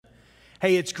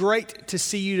Hey, it's great to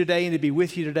see you today and to be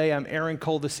with you today. I'm Aaron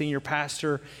Cole, the senior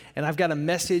pastor, and I've got a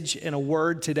message and a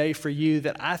word today for you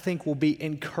that I think will be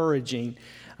encouraging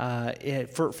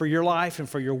for your life and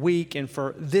for your week and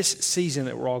for this season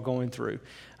that we're all going through.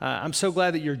 I'm so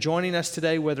glad that you're joining us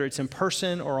today, whether it's in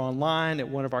person or online at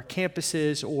one of our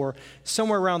campuses or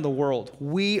somewhere around the world.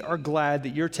 We are glad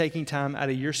that you're taking time out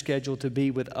of your schedule to be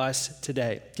with us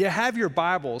today. If you have your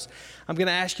Bibles, I'm going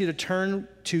to ask you to turn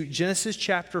to Genesis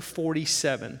chapter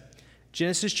 47.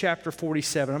 Genesis chapter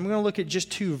 47. I'm going to look at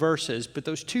just two verses, but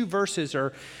those two verses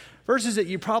are verses that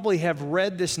you probably have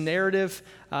read this narrative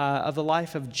of the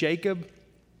life of Jacob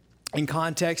in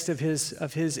context of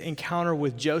his encounter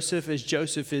with Joseph, as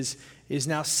Joseph is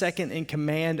now second in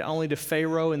command only to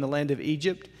Pharaoh in the land of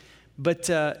Egypt. But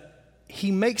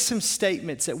he makes some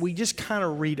statements that we just kind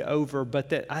of read over, but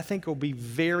that I think will be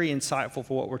very insightful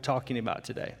for what we're talking about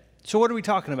today. So what are we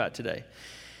talking about today?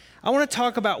 I want to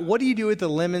talk about, what do you do with the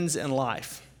lemons in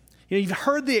life? You know, you've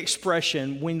heard the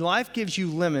expression, when life gives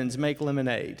you lemons, make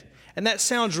lemonade. And that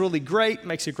sounds really great,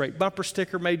 makes a great bumper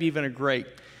sticker, maybe even a great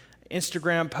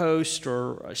Instagram post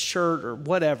or a shirt or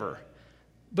whatever.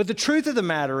 But the truth of the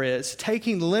matter is,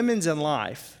 taking lemons in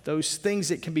life, those things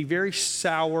that can be very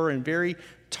sour and very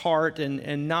tart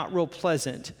and not real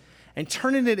pleasant, and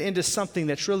turning it into something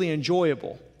that's really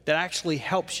enjoyable, that actually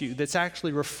helps you, that's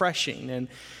actually refreshing. And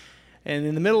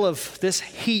in the middle of this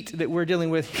heat that we're dealing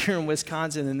with here in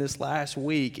Wisconsin in this last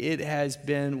week, it has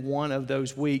been one of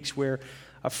those weeks where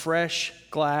a fresh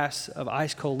glass of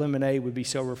ice cold lemonade would be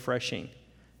so refreshing.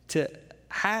 To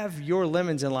have your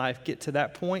lemons in life get to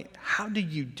that point, how do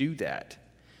you do that?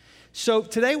 So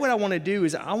today what I want to do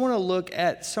is I want to look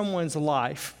at someone's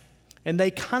life, and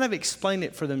they kind of explain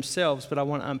it for themselves, but I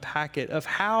want to unpack it, of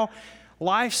how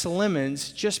life's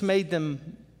lemons just made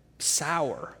them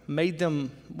sour, made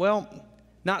them, well,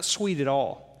 not sweet at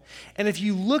all. And if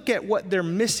you look at what they're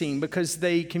missing, because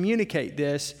they communicate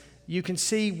this, you can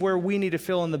see where we need to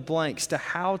fill in the blanks to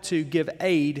how to give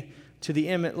aid to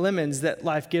the lemons that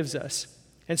life gives us.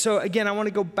 And so again, I want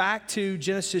to go back to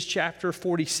Genesis chapter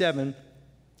 47,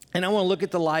 and I want to look at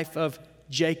the life of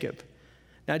Jacob.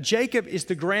 Now, Jacob is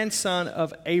the grandson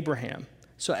of Abraham.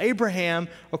 So Abraham,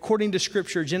 according to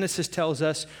Scripture, Genesis tells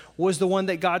us, was the one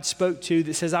that God spoke to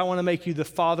that says, I want to make you the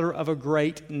father of a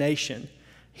great nation.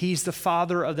 He's the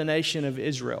father of the nation of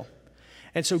Israel.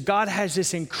 And so God has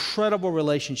this incredible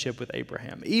relationship with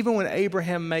Abraham. Even when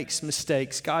Abraham makes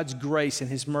mistakes, God's grace and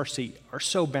his mercy are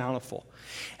so bountiful.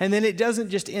 And then it doesn't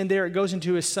just end there. It goes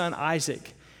into his son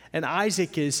Isaac. And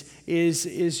Isaac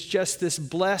is just this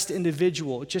blessed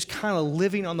individual, just kind of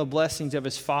living on the blessings of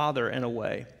his father in a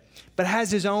way, but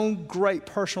has his own great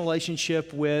personal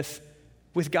relationship with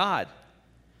God.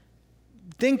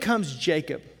 Then comes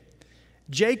Jacob.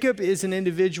 Jacob is an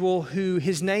individual who,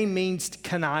 his name means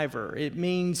conniver. It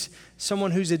means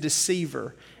someone who's a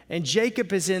deceiver. And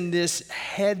Jacob is in this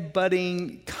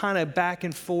head-butting kind of back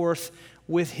and forth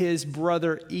with his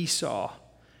brother Esau,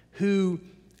 who,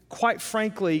 quite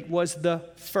frankly, was the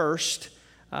first.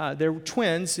 They're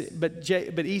twins, but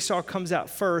Esau comes out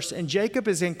first. And Jacob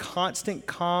is in constant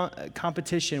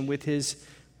competition with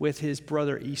his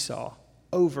brother Esau.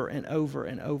 Over and over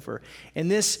and over.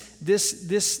 And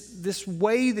this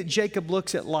way that Jacob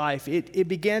looks at life, it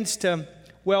begins to,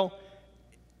 well,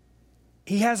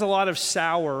 he has a lot of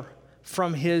sour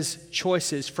from his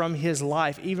choices, from his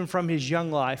life, even from his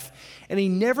young life. And he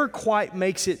never quite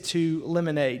makes it to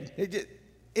lemonade.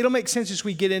 It'll make sense as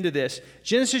we get into this.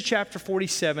 Genesis chapter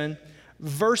 47,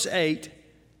 verse 8,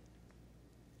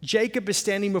 Jacob is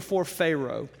standing before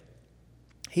Pharaoh.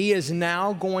 He is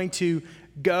now going to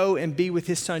go and be with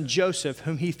his son Joseph,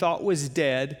 whom he thought was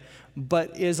dead,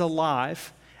 but is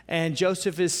alive. And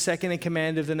Joseph is second in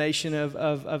command of the nation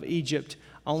of Egypt,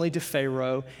 only to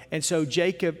Pharaoh. And so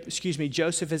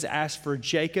Joseph has asked for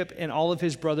Jacob and all of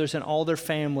his brothers and all their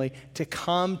family to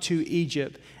come to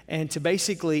Egypt and to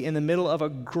basically, in the middle of a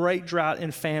great drought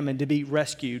and famine, to be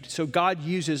rescued. So God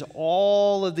uses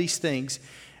all of these things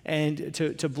and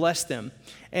to bless them.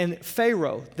 And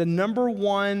Pharaoh, the number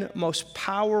one most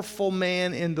powerful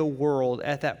man in the world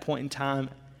at that point in time,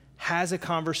 has a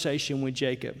conversation with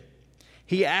Jacob.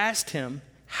 He asked him,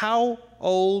 "How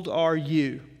old are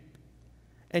you?"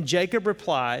 And Jacob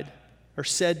replied, or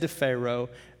said to Pharaoh,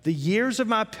 "The years of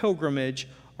my pilgrimage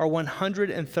are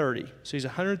 130. So he's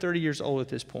 130 years old at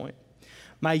this point.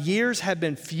 "My years have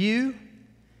been few,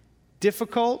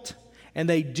 difficult, and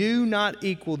they do not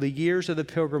equal the years of the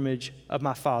pilgrimage of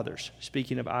my fathers,"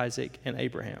 speaking of Isaac and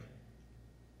Abraham.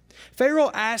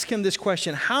 Pharaoh asked him this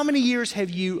question, "How many years have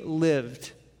you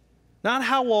lived?" Not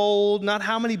how old, not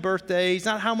how many birthdays,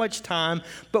 not how much time,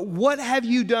 but what have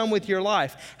you done with your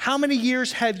life? How many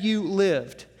years have you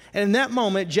lived? And in that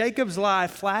moment, Jacob's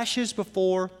life flashes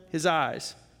before his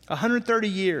eyes. 130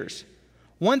 years,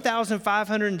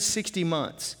 1,560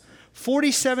 months,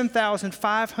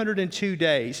 47,502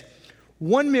 days,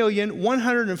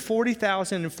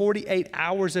 1,140,048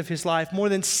 hours of his life, more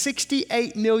than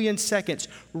 68 million seconds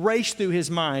race through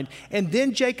his mind. And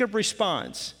then Jacob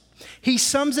responds. He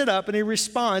sums it up and he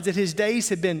responds that his days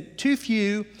have been too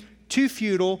few, too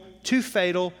futile, too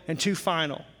fatal, and too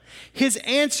final. His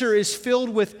answer is filled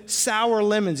with sour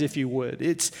lemons, if you would.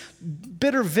 It's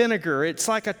bitter vinegar. It's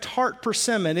like a tart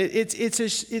persimmon.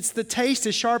 It's the taste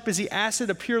as sharp as the acid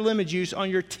of pure lemon juice on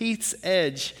your teeth's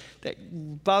edge. That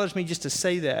bothers me just to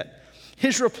say that.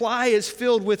 His reply is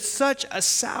filled with such a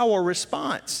sour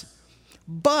response.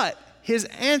 But his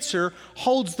answer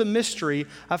holds the mystery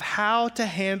of how to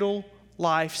handle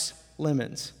life's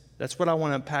lemons. That's what I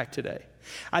want to unpack today.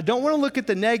 I don't want to look at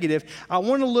the negative. I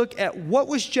want to look at what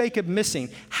was Jacob missing.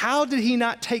 How did he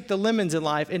not take the lemons in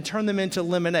life and turn them into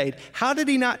lemonade? How did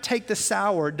he not take the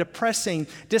sour, depressing,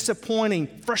 disappointing,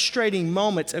 frustrating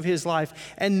moments of his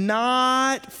life and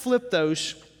not flip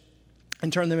those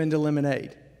and turn them into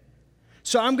lemonade?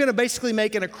 So I'm going to basically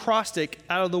make an acrostic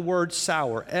out of the word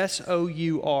sour,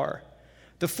 S-O-U-R.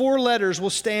 The 4 letters will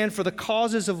stand for the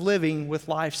causes of living with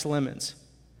life's lemons.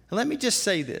 And let me just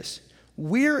say this.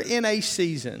 We're in a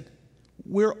season,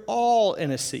 we're all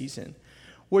in a season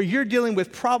where you're dealing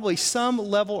with probably some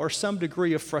level or some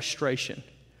degree of frustration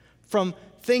from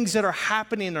things that are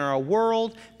happening in our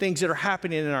world, things that are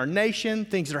happening in our nation,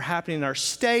 things that are happening in our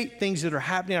state, things that are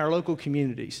happening in our local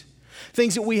communities,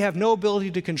 things that we have no ability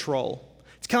to control.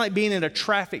 It's kind of like being in a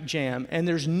traffic jam and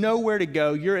there's nowhere to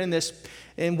go. You're in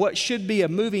what should be a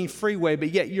moving freeway,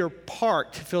 but yet you're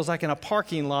parked. It feels like in a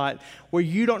parking lot where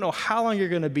you don't know how long you're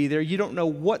going to be there. You don't know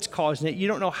what's causing it. You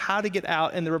don't know how to get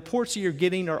out. And the reports that you're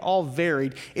getting are all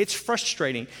varied. It's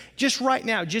frustrating. Just right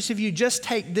now, if you just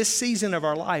take this season of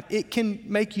our life, it can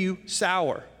make you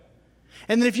sour.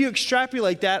 And then if you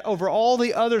extrapolate that over all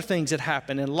the other things that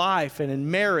happen in life and in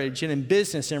marriage and in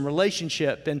business and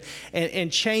relationship and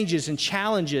changes and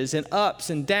challenges and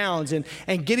ups and downs and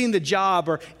getting the job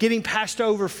or getting passed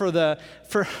over for the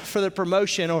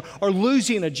promotion or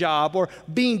losing a job or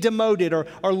being demoted or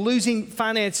losing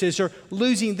finances or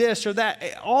losing this or that,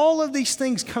 all of these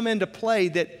things come into play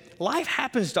that life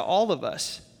happens to all of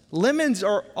us. Lemons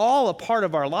are all a part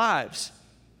of our lives.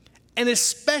 And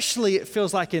especially it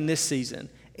feels like in this season,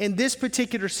 in this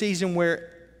particular season where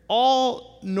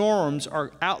all norms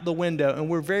are out the window and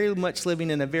we're very much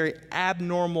living in a very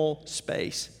abnormal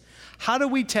space. How do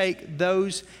we take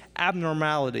those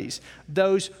abnormalities,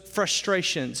 those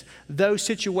frustrations, those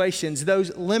situations,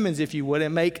 those lemons, if you would,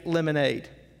 and make lemonade?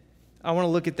 I want to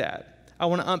look at that. I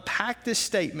want to unpack this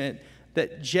statement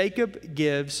that Jacob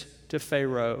gives to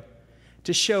Pharaoh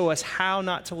to show us how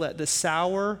not to let the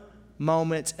sour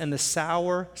moments and the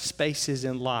sour spaces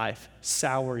in life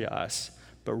sour us,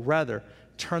 but rather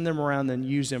turn them around and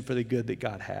use them for the good that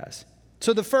God has.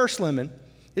 So the first lemon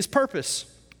is purpose.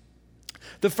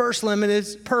 The first lemon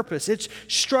is purpose. It's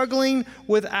struggling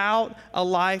without a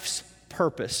life's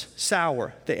purpose.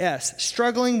 Sour, the S,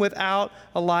 struggling without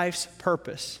a life's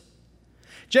purpose.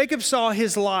 Jacob saw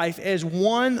his life as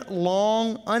one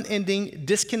long, unending,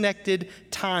 disconnected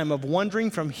time of wandering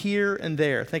from here and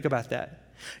there. Think about that.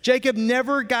 Jacob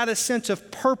never got a sense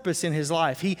of purpose in his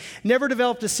life. He never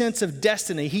developed a sense of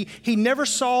destiny. He never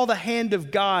saw the hand of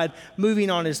God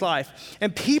moving on his life.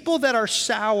 And people that are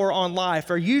sour on life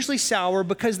are usually sour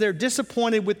because they're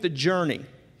disappointed with the journey,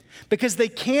 because they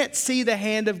can't see the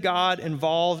hand of God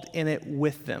involved in it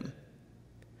with them.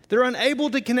 They're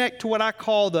unable to connect to what I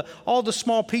call all the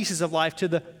small pieces of life to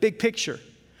the big picture,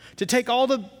 to take all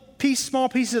the small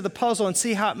pieces of the puzzle and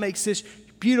see how it makes this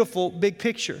beautiful big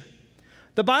picture.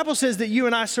 The Bible says that you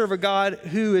and I serve a God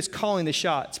who is calling the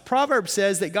shots. Proverbs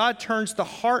says that God turns the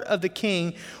heart of the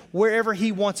king wherever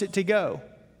he wants it to go.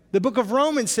 The book of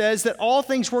Romans says that all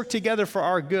things work together for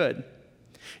our good.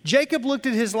 Jacob looked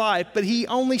at his life, but he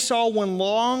only saw one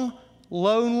long,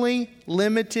 lonely,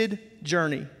 limited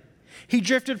journey. He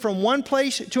drifted from one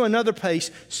place to another place,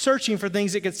 searching for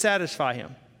things that could satisfy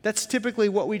him. That's typically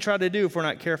what we try to do if we're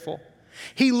not careful.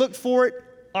 He looked for it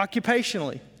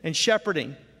occupationally and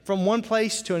shepherding, from one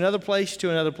place to another place to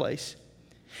another place.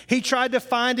 He tried to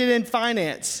find it in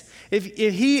finance. If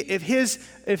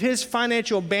his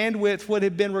financial bandwidth would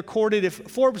have been recorded, if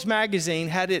Forbes magazine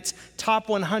had its top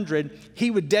 100,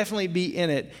 he would definitely be in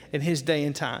it in his day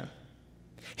and time.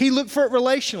 He looked for it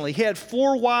relationally. He had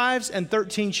 4 wives and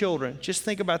 13 children. Just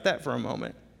think about that for a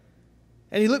moment.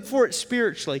 And he looked for it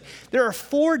spiritually. There are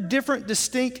 4 different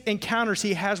distinct encounters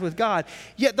he has with God.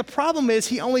 Yet the problem is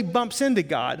he only bumps into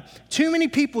God. Too many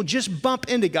people just bump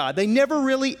into God. They never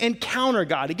really encounter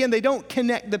God. Again, they don't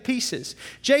connect the pieces.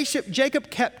 Jacob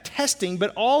kept testing,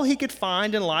 but all he could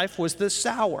find in life was the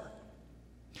sour.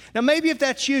 Now, maybe if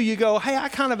that's you, you go, hey, I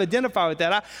kind of identify with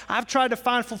that. I've tried to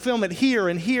find fulfillment here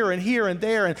and here and here and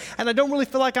there, and I don't really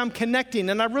feel like I'm connecting,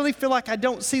 and I really feel like I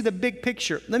don't see the big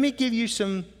picture. Let me give you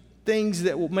some things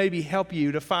that will maybe help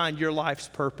you to find your life's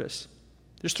purpose.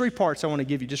 There's 3 parts I want to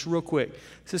give you just real quick.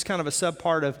 This is kind of a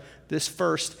subpart of this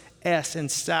first S in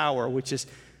sour, which is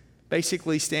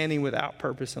basically standing without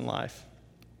purpose in life.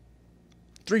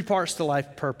 3 parts to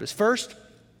life purpose. First,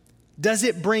 does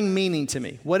it bring meaning to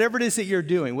me? Whatever it is that you're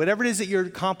doing, whatever it is that you're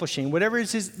accomplishing, whatever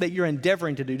it is that you're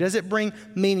endeavoring to do, does it bring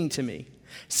meaning to me?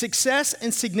 Success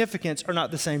and significance are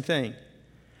not the same thing.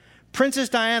 Princess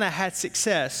Diana had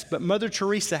success, but Mother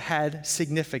Teresa had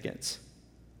significance.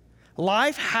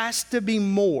 Life has to be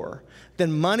more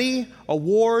than money,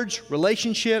 awards,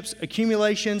 relationships,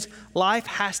 accumulations. Life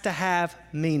has to have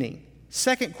meaning.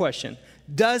 Second question,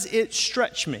 does it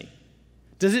stretch me?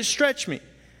 Does it stretch me?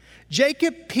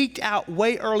 Jacob peaked out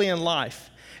way early in life.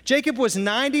 Jacob was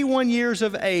 91 years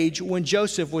of age when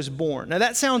Joseph was born. Now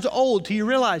that sounds old till you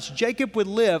realize Jacob would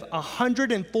live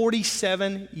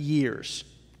 147 years.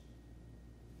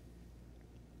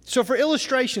 So for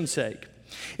illustration's sake,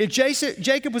 if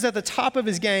Jacob was at the top of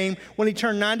his game when he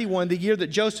turned 91, the year that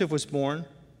Joseph was born,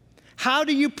 how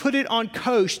do you put it on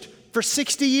coast for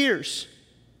 60 years?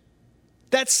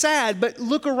 That's sad, but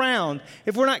look around.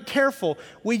 If we're not careful,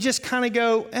 we just kind of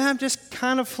go, I'm just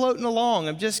kind of floating along.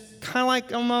 I'm just kind of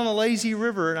like I'm on a lazy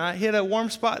river and I hit a warm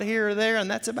spot here or there,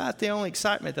 and that's about the only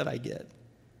excitement that I get.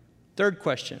 Third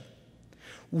question,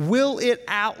 will it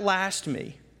outlast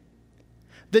me?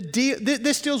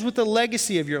 This deals with the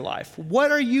legacy of your life.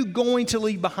 What are you going to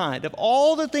leave behind? Of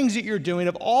all the things that you're doing,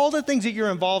 of all the things that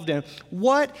you're involved in,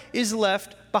 what is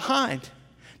left behind?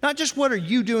 Not just what are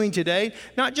you doing today,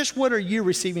 not just what are you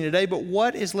receiving today, but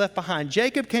what is left behind.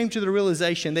 Jacob came to the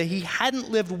realization that he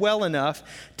hadn't lived well enough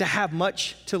to have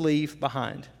much to leave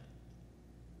behind.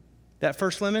 That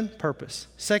first lemon, purpose.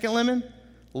 Second lemon,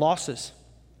 losses.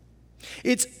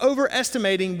 It's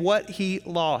overestimating what he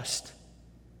lost.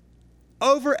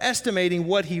 Overestimating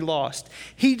what he lost.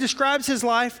 He describes his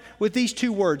life with these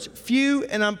 2 words, few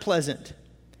and unpleasant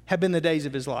have been the days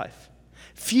of his life.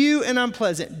 Few and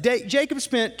unpleasant. Jacob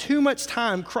spent too much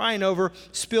time crying over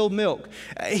spilled milk.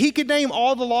 He could name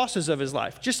all the losses of his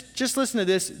life. Just listen to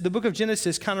this. The book of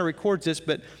Genesis kind of records this,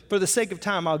 but for the sake of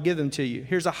time, I'll give them to you.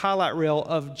 Here's a highlight reel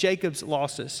of Jacob's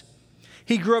losses.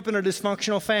 He grew up in a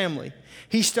dysfunctional family.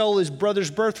 He stole his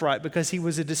brother's birthright because he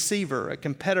was a deceiver, a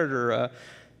competitor,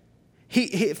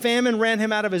 famine ran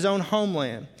him out of his own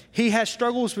homeland. He has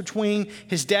struggles between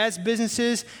his dad's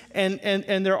businesses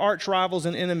and their arch rivals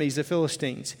and enemies, the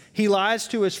Philistines. He lies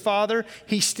to his father.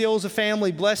 He steals a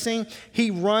family blessing. He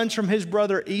runs from his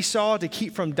brother Esau to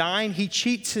keep from dying. He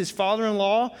cheats his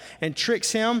father-in-law and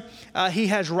tricks him. He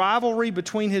has rivalry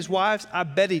between his wives. I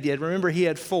bet he did. Remember, he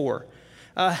had 4.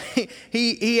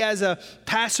 He has a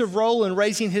passive role in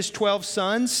raising his 12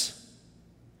 sons.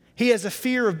 He has a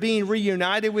fear of being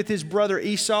reunited with his brother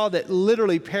Esau that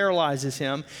literally paralyzes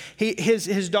him.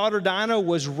 His daughter Dinah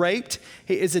was raped.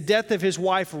 It's the death of his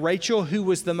wife Rachel, who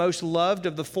was the most loved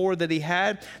of the 4 that he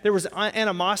had. There was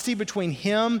animosity between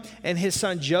him and his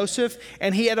son Joseph,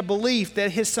 and he had a belief that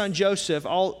his son Joseph,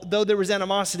 although there was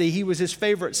animosity, he was his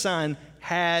favorite son,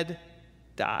 had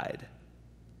died.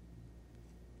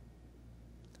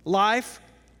 Life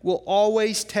will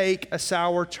always take a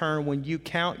sour turn when you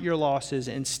count your losses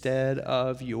instead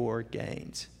of your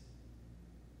gains.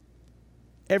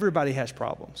 Everybody has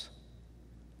problems.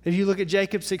 If you look at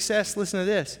Jacob's success, listen to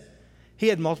this. He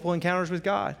had multiple encounters with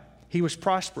God. He was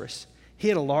prosperous. He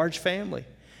had a large family.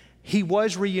 He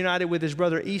was reunited with his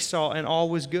brother Esau, and all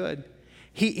was good.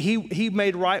 He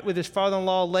made right with his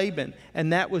father-in-law Laban,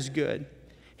 and that was good.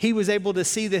 He was able to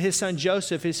see that his son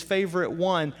Joseph, his favorite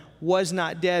one, was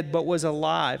not dead but was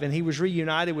alive, and he was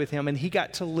reunited with him, and he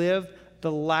got to live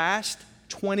the last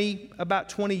about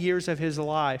 20 years of his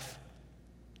life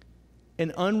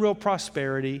in unreal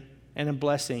prosperity and in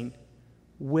blessing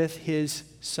with his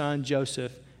son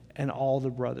Joseph and all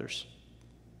the brothers.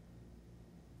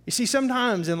 You see,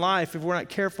 sometimes in life, if we're not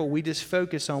careful, we just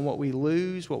focus on what we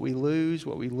lose, what we lose,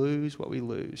 what we lose, what we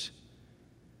lose.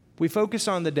 We focus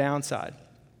on the downside.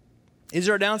 Is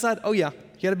there a downside? Oh yeah,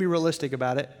 you got to be realistic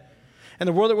about it. And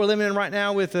the world that we're living in right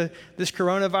now with this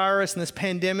coronavirus and this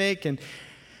pandemic and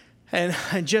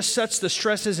just such the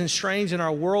stresses and strains in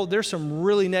our world, there's some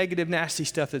really negative, nasty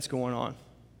stuff that's going on.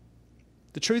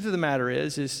 The truth of the matter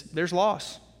is there's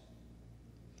loss.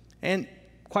 And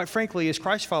quite frankly, as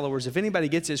Christ followers, if anybody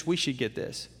gets this, we should get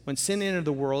this. When sin entered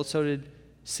the world, so did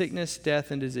sickness,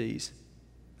 death, and disease.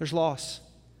 There's loss.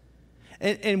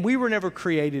 And we were never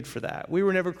created for that. We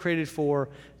were never created for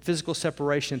physical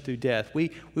separation through death.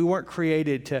 We weren't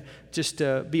created to just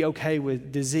be okay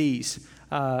with disease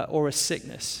or with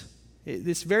sickness.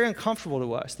 It's very uncomfortable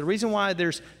to us. The reason why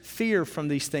there's fear from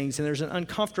these things and there's an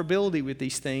uncomfortability with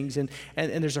these things and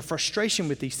there's a frustration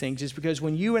with these things is because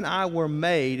when you and I were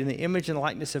made in the image and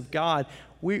likeness of God,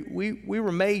 we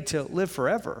were made to live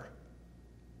forever.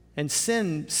 And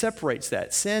sin separates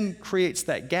that. Sin creates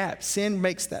that gap. Sin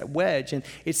makes that wedge. And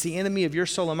it's the enemy of your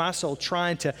soul and my soul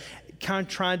trying to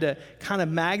kind of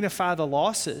magnify the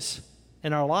losses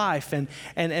in our life and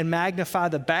magnify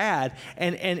the bad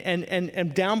and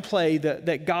downplay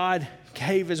that God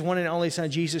gave his one and only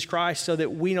Son, Jesus Christ, so that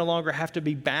we no longer have to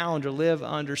be bound or live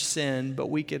under sin, but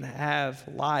we can have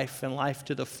life and life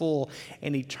to the full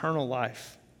and eternal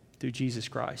life through Jesus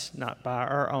Christ, not by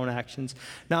our own actions,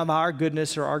 not by our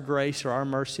goodness or our grace or our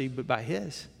mercy, but by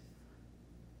his.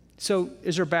 So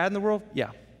is there bad in the world? Yeah.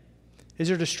 Is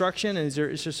there destruction? And is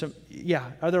there some,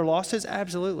 yeah. Are there losses?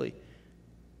 Absolutely.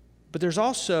 But there's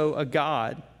also a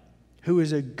God who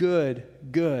is a good,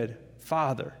 good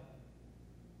Father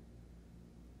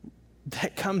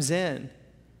that comes in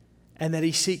and that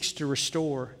he seeks to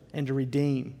restore and to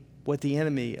redeem what the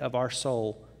enemy of our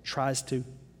soul tries to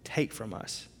take from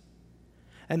us.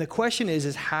 And the question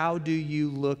is how do you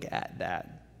look at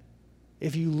that?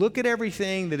 If you look at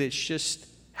everything that it's just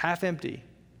half empty,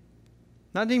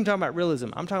 not even talking about realism,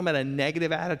 I'm talking about a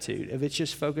negative attitude. If it's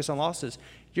just focused on losses,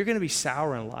 you're going to be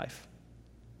sour in life.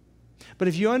 But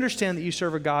if you understand that you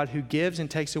serve a God who gives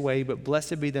and takes away, but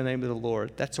blessed be the name of the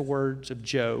Lord, that's the words of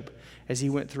Job as he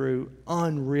went through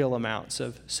unreal amounts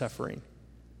of suffering.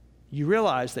 You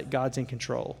realize that God's in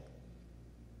control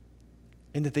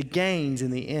and that the gains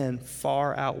in the end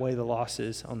far outweigh the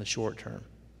losses on the short term,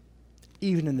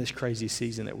 even in this crazy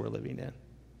season that we're living in.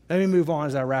 Let me move on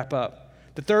as I wrap up.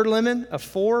 The third lemon of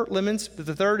 4 lemons, but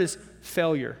the third is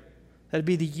failure. That'd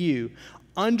be the U.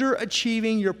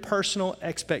 Underachieving your personal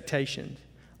expectations.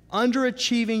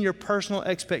 Underachieving your personal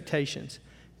expectations.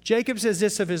 Jacob says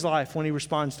this of his life when he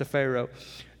responds to Pharaoh,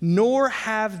 nor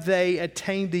have they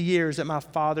attained the years that my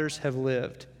fathers have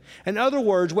lived. In other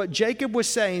words, what Jacob was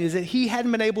saying is that he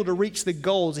hadn't been able to reach the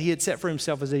goals he had set for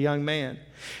himself as a young man.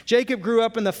 Jacob grew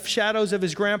up in the shadows of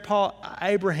his grandpa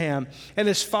Abraham and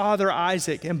his father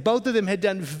Isaac, and both of them had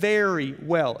done very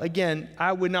well. Again,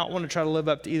 I would not want to try to live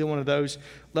up to either one of those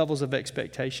levels of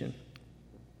expectation.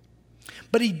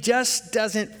 But he just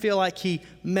doesn't feel like he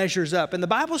measures up. And the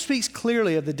Bible speaks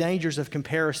clearly of the dangers of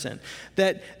comparison,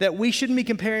 that we shouldn't be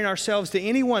comparing ourselves to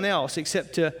anyone else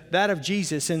except to that of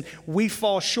Jesus. And we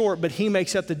fall short, but he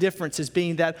makes up the difference as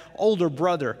being that older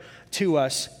brother to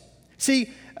us.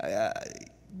 See,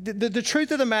 the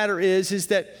truth of the matter is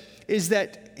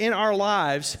that in our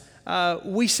lives,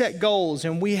 we set goals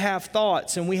and we have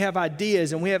thoughts and we have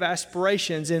ideas and we have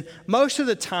aspirations. And most of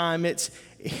the time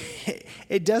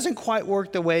it doesn't quite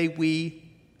work the way we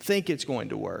think it's going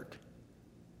to work.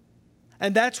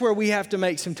 And that's where we have to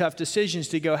make some tough decisions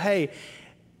to go, hey,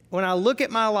 when I look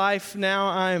at my life now,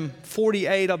 I'm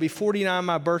 48, I'll be 49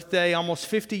 my birthday, almost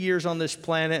 50 years on this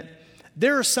planet.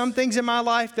 There are some things in my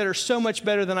life that are so much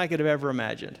better than I could have ever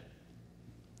imagined.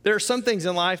 There are some things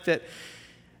in life that,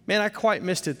 man, I quite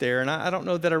missed it there. And I don't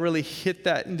know that I really hit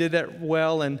that and did that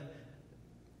well. And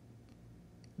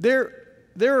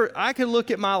I could look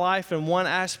at my life in one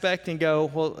aspect and go,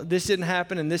 well, this didn't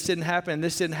happen and this didn't happen and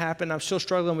this didn't happen. I'm still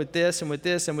struggling with this and with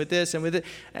this and with this and with it.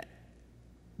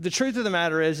 The truth of the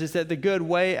matter is that the good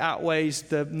way outweighs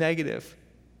the negative.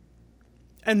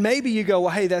 And maybe you go, well,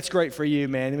 hey, that's great for you,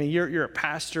 man. I mean, you're a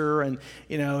pastor and,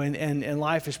 you know, and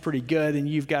life is pretty good and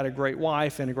you've got a great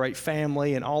wife and a great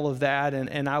family and all of that.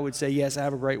 And I would say, yes, I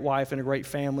have a great wife and a great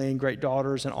family and great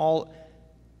daughters and all.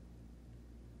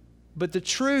 But the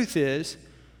truth is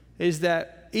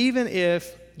that even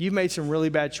if you've made some really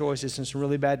bad choices and some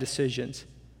really bad decisions,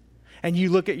 and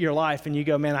you look at your life and you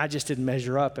go, man, I just didn't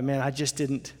measure up, and man, I just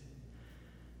didn't.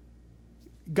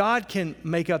 God can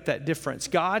make up that difference.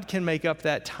 God can make up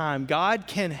that time. God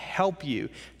can help you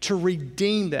to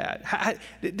redeem that.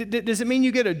 Does it mean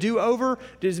you get a do-over?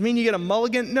 Does it mean you get a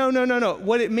mulligan? No.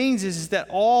 What it means is that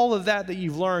all of that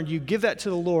you've learned, you give that to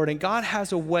the Lord, and God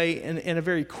has a way in a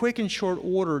very quick and short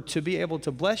order to be able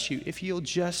to bless you if you'll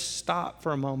just stop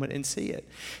for a moment and see it.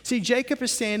 See, Jacob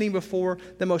is standing before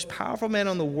the most powerful man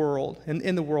in the world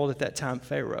at that time,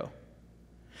 Pharaoh.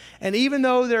 And even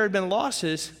though there had been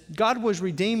losses, God was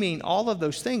redeeming all of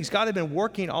those things. God had been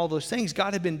working all those things.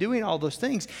 God had been doing all those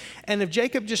things. And if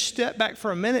Jacob just stepped back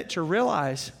for a minute to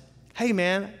realize, hey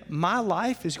man, my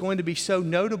life is going to be so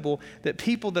notable that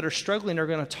people that are struggling are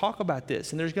going to talk about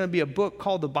this. And there's going to be a book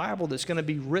called the Bible that's going to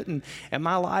be written, and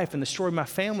my life and the story of my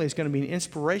family is going to be an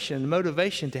inspiration and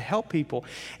motivation to help people.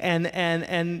 And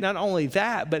not only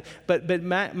that, but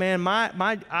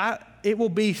it will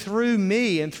be through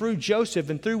me and through Joseph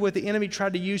and through what the enemy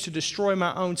tried to use to destroy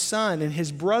my own son and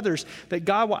his brothers that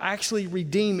God will actually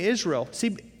redeem Israel.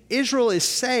 See, Israel is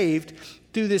saved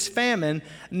through this famine,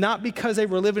 not because they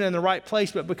were living in the right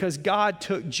place, but because God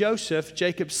took Joseph,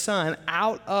 Jacob's son,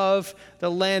 out of the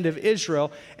land of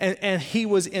Israel, and he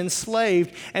was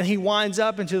enslaved, and he winds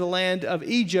up into the land of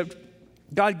Egypt.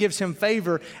 God gives him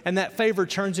favor, and that favor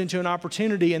turns into an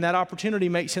opportunity, and that opportunity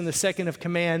makes him the second of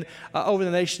command over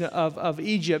the nation of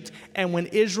Egypt. And when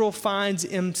Israel finds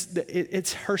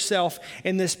it's herself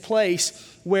in this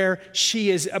place where she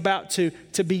is about to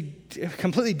be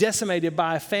completely decimated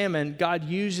by a famine, God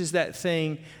uses that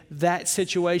thing, that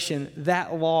situation,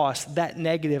 that loss, that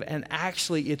negative, and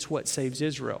actually it's what saves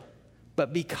Israel.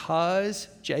 But because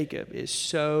Jacob is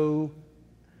so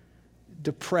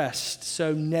depressed,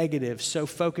 so negative, so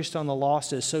focused on the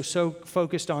losses, so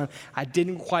focused on, I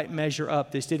didn't quite measure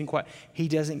up, he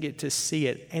doesn't get to see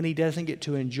it, and he doesn't get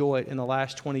to enjoy it in the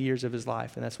last 20 years of his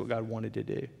life, and that's what God wanted to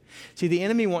do. See, the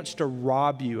enemy wants to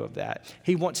rob you of that.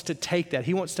 He wants to take that.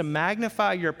 He wants to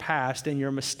magnify your past and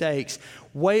your mistakes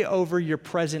way over your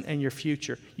present and your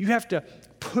future. You have to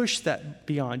push that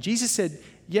beyond. Jesus said,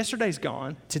 yesterday's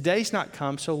gone, today's not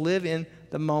come, so live in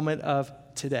the moment of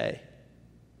today.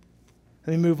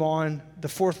 Let me move on. The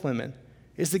fourth lemon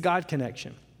is the God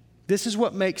connection. This is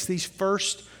what makes these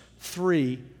first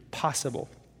three possible.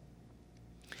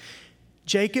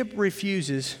 Jacob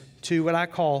refuses to, what I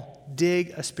call,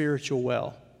 dig a spiritual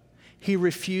well. He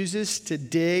refuses to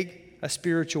dig a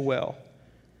spiritual well.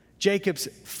 Jacob's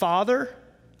father,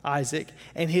 Isaac,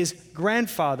 and his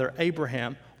grandfather,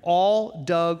 Abraham, all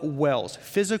dug wells,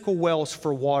 physical wells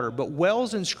for water. But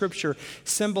wells in Scripture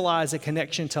symbolize a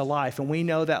connection to life. And we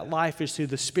know that life is through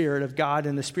the Spirit of God,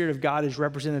 and the Spirit of God is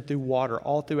represented through water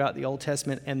all throughout the Old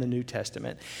Testament and the New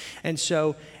Testament. And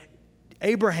so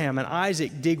Abraham and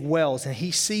Isaac dig wells, and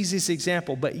he sees this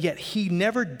example, but yet he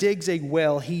never digs a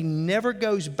well. He never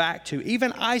goes back to,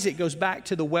 even Isaac goes back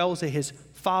to the wells that his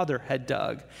father had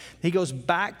dug. He goes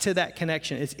back to that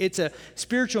connection. It's a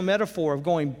spiritual metaphor of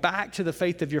going back to the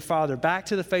faith of your father, back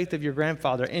to the faith of your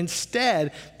grandfather.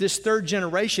 Instead, this third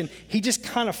generation, he just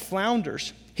kind of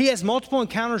flounders. He has multiple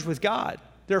encounters with God.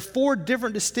 There are 4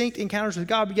 different distinct encounters with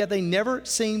God, but yet they never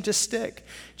seem to stick.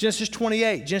 Genesis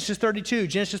 28, Genesis 32,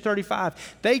 Genesis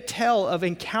 35. They tell of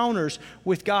encounters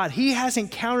with God. He has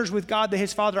encounters with God that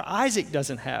his father Isaac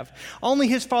doesn't have. Only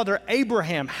his father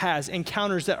Abraham has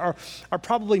encounters that are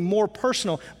probably more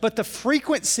personal, but the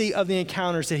frequency of the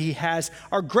encounters that he has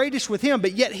are greatest with him,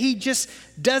 but yet he just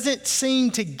doesn't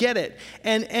seem to get it.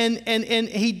 And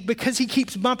he, because he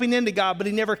keeps bumping into God, but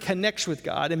he never connects with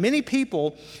God. And many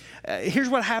people, here's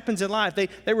what happens in life.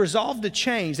 They resolve to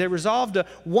change. They resolve to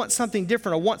want something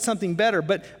different or want something better,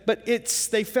 but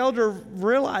they fail to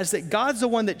realize that God's the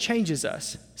one that changes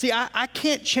us. See, I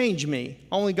can't change me.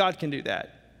 Only God can do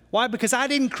that. Why? Because I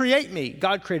didn't create me.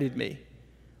 God created me.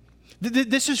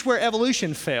 This is where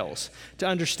evolution fails to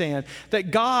understand that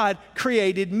God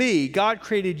created me. God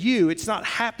created you. It's not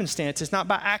happenstance. It's not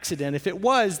by accident. If it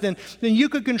was, then you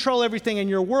could control everything in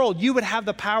your world. You would have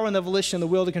the power and the volition and the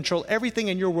will to control everything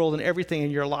in your world and everything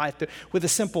in your life with a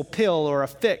simple pill or a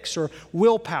fix or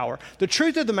willpower. The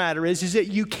truth of the matter is that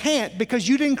you can't, because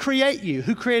you didn't create you.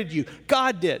 Who created you?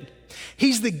 God did.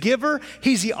 He's the giver,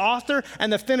 he's the author,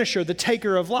 and the finisher, the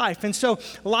taker of life. And so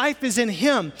life is in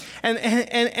him.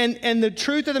 And the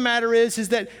truth of the matter is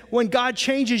that when God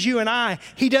changes you and I,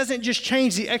 he doesn't just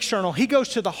change the external. He goes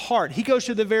to the heart. He goes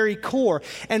to the very core.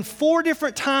 And 4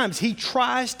 different times he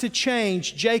tries to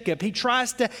change Jacob. He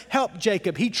tries to help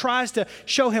Jacob. He tries to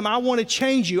show him, I want to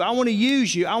change you. I want to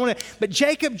use you. But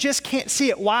Jacob just can't see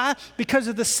it. Why? Because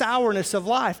of the sourness of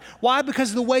life. Why?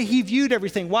 Because of the way he viewed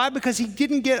everything. Why? Because he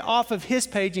didn't get off of his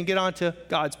page and get onto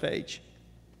God's page.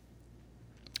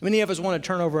 Many of us want to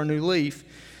turn over a new leaf,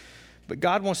 but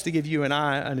God wants to give you and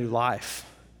I a new life.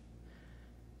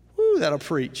 Woo, that'll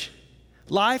preach.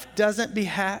 Life doesn't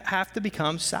have to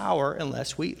become sour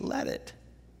unless we let it.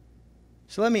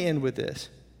 So let me end with this.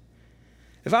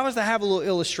 If I was to have a little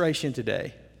illustration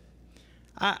today,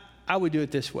 I would do it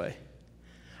this way.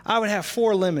 I would have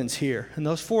 4 lemons here, and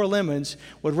those 4 lemons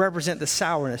would represent the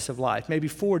sourness of life, maybe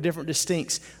 4 different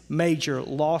distinct major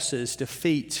losses,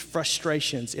 defeats,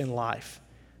 frustrations in life.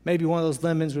 Maybe one of those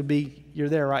lemons would be you're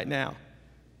there right now.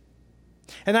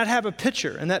 And I'd have a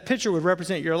pitcher, and that pitcher would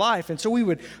represent your life. And so we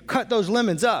would cut those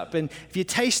lemons up, and if you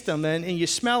taste them and you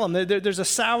smell them, there's a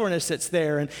sourness that's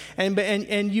there.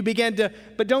 And you begin to,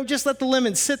 but don't just let the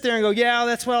lemons sit there and go, yeah,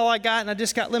 that's all I got, and I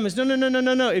just got lemons.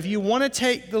 No. If you want to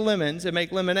take the lemons and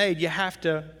make lemonade, you have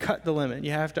to cut the lemon.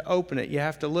 You have to open it. You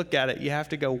have to look at it. You have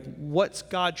to go, what's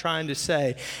God trying to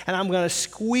say? And I'm going to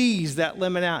squeeze that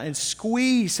lemon out and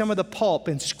squeeze some of the pulp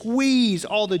and squeeze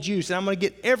all the juice, and I'm going to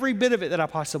get every bit of it that I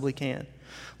possibly can.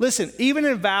 Listen, even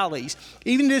in valleys,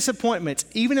 even in disappointments,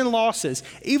 even in losses,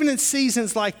 even in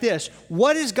seasons like this,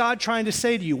 what is God trying to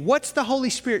say to you? What's the Holy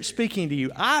Spirit speaking to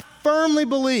you? I firmly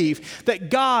believe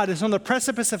that God is on the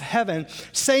precipice of heaven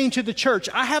saying to the church,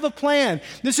 I have a plan.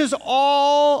 This is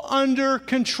all under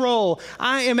control.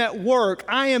 I am at work.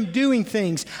 I am doing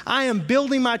things. I am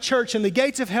building my church, and the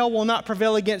gates of hell will not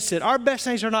prevail against it. Our best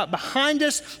days are not behind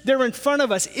us. They're in front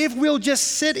of us. If we'll just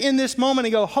sit in this moment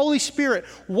and go, Holy Spirit,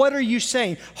 what are you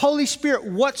saying? Holy Spirit,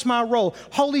 what's my role?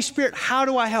 Holy Spirit, how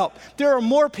do I help? There are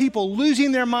more people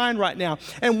losing their mind right now,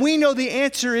 and we know the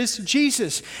answer is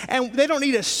Jesus. And they don't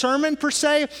need a sermon per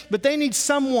se, but they need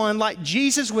someone like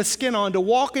Jesus with skin on to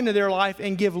walk into their life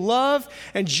and give love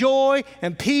and joy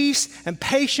and peace and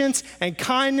patience and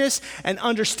kindness and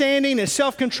understanding and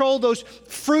self-control, those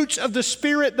fruits of the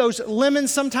Spirit, those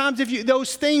lemons sometimes,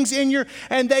 those things in your,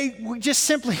 and they just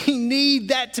simply need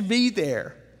that to be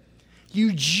there.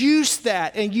 You juice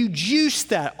that and you juice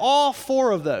that, all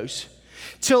 4 of those,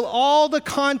 till all the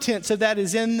contents of that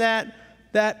is in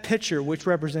that pitcher, which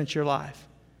represents your life.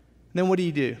 And then what do?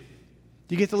 You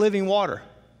get the living water,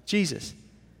 Jesus,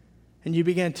 and you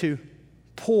begin to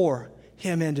pour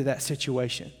him into that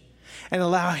situation and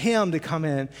allow him to come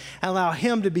in and allow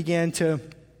him to begin to,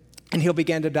 and he'll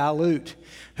begin to dilute.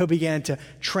 He'll begin to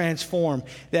transform.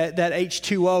 That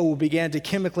H2O will begin to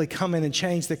chemically come in and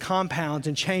change the compounds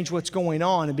and change what's going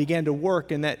on and begin to work.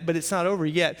 But it's not over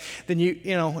yet. Then you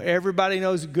know, everybody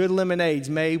knows good lemonade's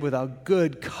made with a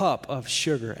good cup of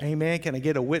sugar. Amen. Can I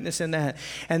get a witness in that?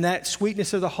 And that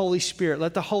sweetness of the Holy Spirit.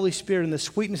 Let the Holy Spirit, and the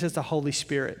sweetness is the Holy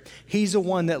Spirit. He's the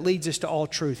one that leads us to all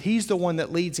truth. He's the one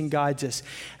that leads and guides us.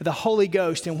 The Holy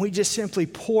Ghost, and we just simply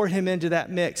pour him into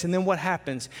that mix. And then what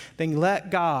happens? Then let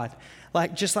God,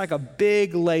 just like a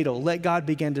big ladle, let God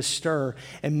begin to stir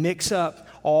and mix up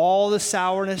all the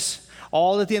sourness,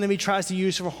 all that the enemy tries to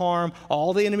use for harm,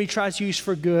 all the enemy tries to use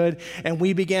for good, and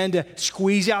we began to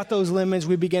squeeze out those lemons.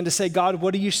 We began to say, God,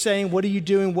 what are you saying? What are you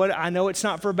doing? I know it's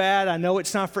not for bad. I know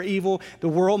it's not for evil. The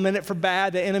world meant it for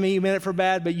bad. The enemy meant it for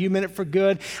bad, but you meant it for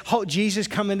good. Jesus,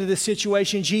 come into this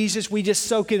situation. Jesus, we just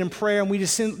soak it in prayer, and we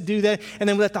just do that, and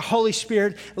then let the Holy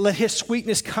Spirit, let his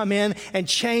sweetness come in and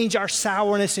change our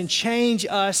sourness and change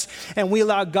us, and we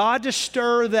allow God to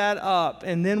stir that up.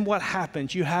 And then what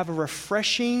happens? You have a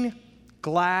refreshing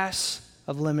glass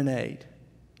of lemonade.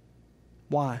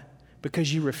 Why?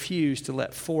 Because you refuse to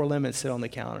let 4 lemons sit on the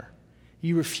counter.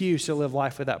 You refuse to live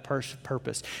life without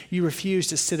purpose. You refuse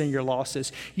to sit in your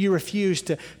losses. You refuse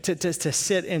to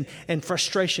sit in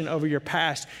frustration over your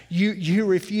past. You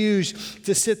refuse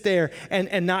to sit there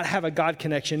and not have a God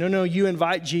connection. No, you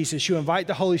invite Jesus. You invite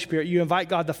the Holy Spirit. You invite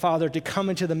God the Father to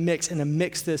come into the mix and to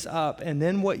mix this up. And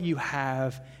then what you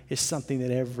have is something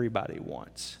that everybody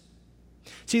wants.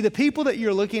 See, the people that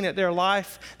you're looking at their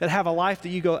life, that have a life that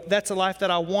you go, that's a life that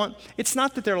I want, it's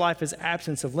not that their life is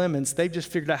absence of lemons. They've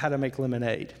just figured out how to make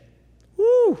lemonade.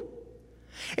 Woo!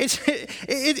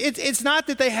 It's not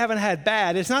that they haven't had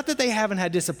bad. It's not that they haven't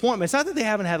had disappointment. It's not that they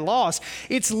haven't had loss.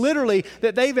 It's literally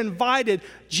that they've invited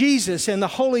Jesus and the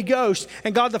Holy Ghost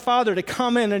and God the Father to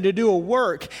come in and to do a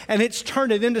work, and it's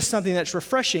turned it into something that's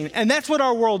refreshing. And that's what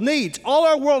our world needs. All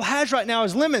our world has right now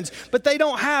is lemons, but they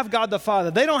don't have God the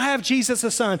Father. They don't have Jesus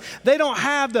the Son. They don't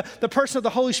have the person of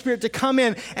the Holy Spirit to come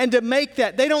in and to make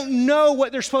that. They don't know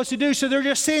what they're supposed to do, so they're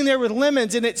just sitting there with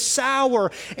lemons, and it's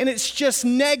sour, and it's just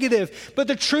negative.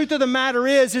 But the truth of the matter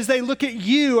is they look at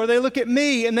you or they look at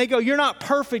me, and they go, you're not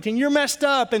perfect, and you're messed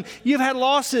up, and you've had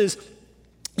losses.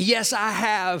 Yes, I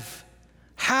have.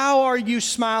 How are you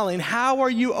smiling? How are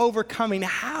you overcoming?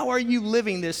 How are you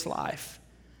living this life?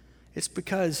 It's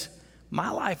because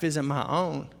my life isn't my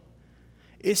own.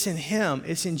 It's in Him.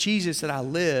 It's in Jesus that I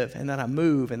live and that I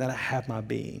move and that I have my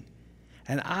being.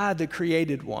 And I, the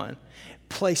created one,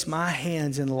 place my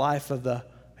hands in the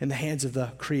hands of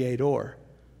the Creator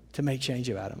to make change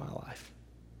out of my life.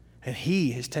 And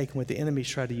He has taken what the enemies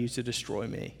tried to use to destroy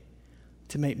me,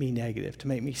 to make me negative, to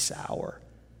make me sour,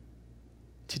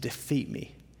 to defeat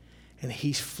me. and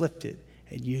he's flipped it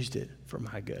and used it for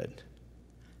my good.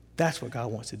 That's what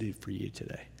God wants to do for you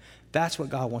today. That's what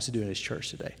God wants to do in his church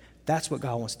today. That's what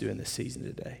God wants to do in this season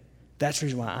today. That's the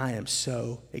reason why I am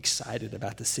so excited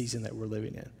about the season that we're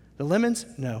living in. The lemons?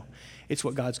 No. It's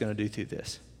what God's going to do through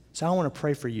this. So I want to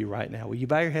pray for you right now. Will you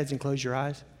bow your heads and close your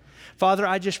eyes? Father,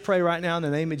 I just pray right now in the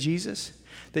name of Jesus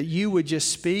that you would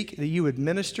just speak, that you would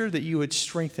minister, that you would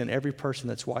strengthen every person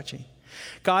that's watching.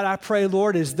 God, I pray,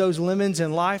 Lord, as those lemons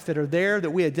in life that are there, that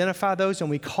we identify those and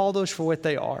we call those for what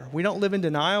they are. We don't live in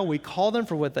denial. We call them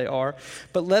for what they are.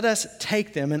 But let us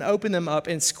take them and open them up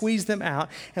and squeeze them out.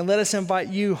 And let us invite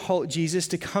you, Jesus,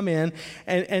 to come in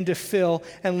and to fill.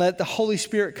 And let the Holy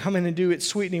Spirit come in and do its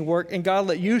sweetening work. And God,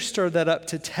 let you stir that up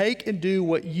to take and do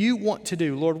what you want to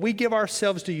do. Lord, we give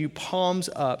ourselves to you, palms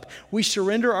up. We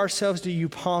surrender ourselves to you,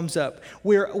 palms up.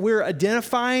 We're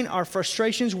identifying our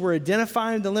frustrations. We're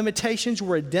identifying the limitations.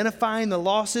 We're identifying the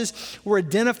losses. We're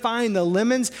identifying the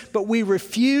lemons, but we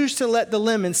refuse to let the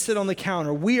lemons sit on the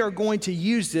counter. We are going to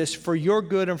use this for your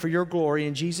good and for your glory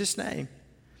in Jesus' name.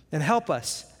 And help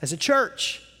us as a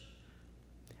church.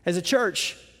 As a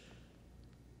church,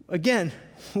 again,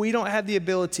 we don't have the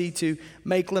ability to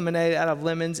make lemonade out of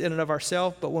lemons in and of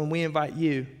ourselves, but when we invite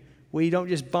you, we don't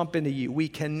just bump into you. We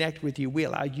connect with you. We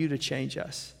allow you to change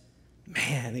us.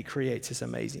 Man, it creates this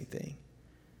amazing thing.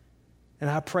 And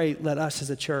I pray, let us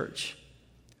as a church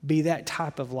be that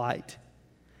type of light,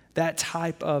 that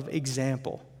type of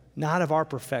example, not of our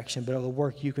perfection, but of the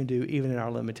work you can do even in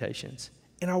our limitations,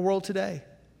 in our world today.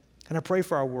 And I pray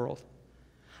for our world.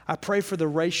 I pray for the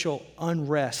racial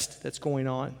unrest that's going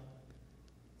on.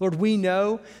 Lord, we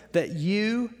know that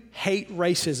you hate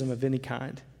racism of any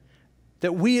kind,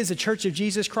 that we as a church of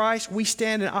Jesus Christ, we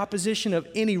stand in opposition of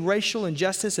any racial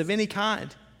injustice of any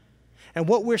kind. And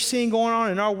what we're seeing going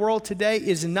on in our world today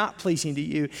is not pleasing to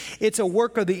you. It's a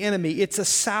work of the enemy. It's a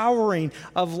souring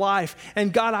of life.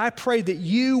 And God, I pray that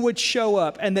you would show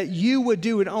up and that you would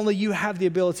do what only you have the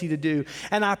ability to do.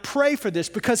 And I pray for this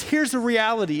because here's the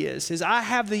reality is I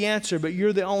have the answer, but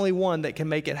you're the only one that can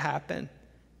make it happen.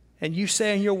 And you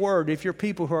say in your word, if your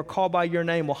people who are called by your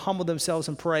name will humble themselves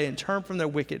and pray and turn from their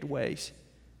wicked ways,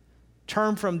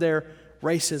 turn from their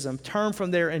racism, turn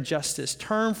from their injustice,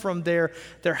 turn from their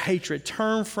hatred,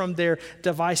 turn from their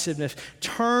divisiveness,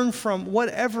 turn from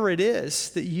whatever it is,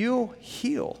 that you'll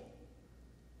heal,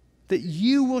 that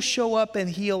you will show up and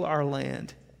heal our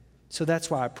land. So that's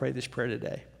why I pray this prayer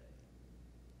today.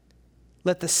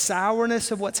 Let the sourness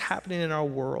of what's happening in our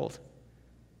world,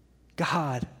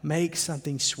 God, make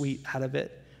something sweet out of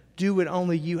it. Do what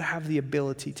only you have the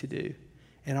ability to do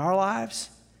in our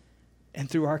lives and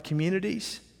through our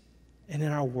communities and in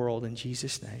our world, in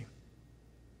Jesus' name.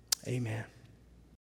 Amen.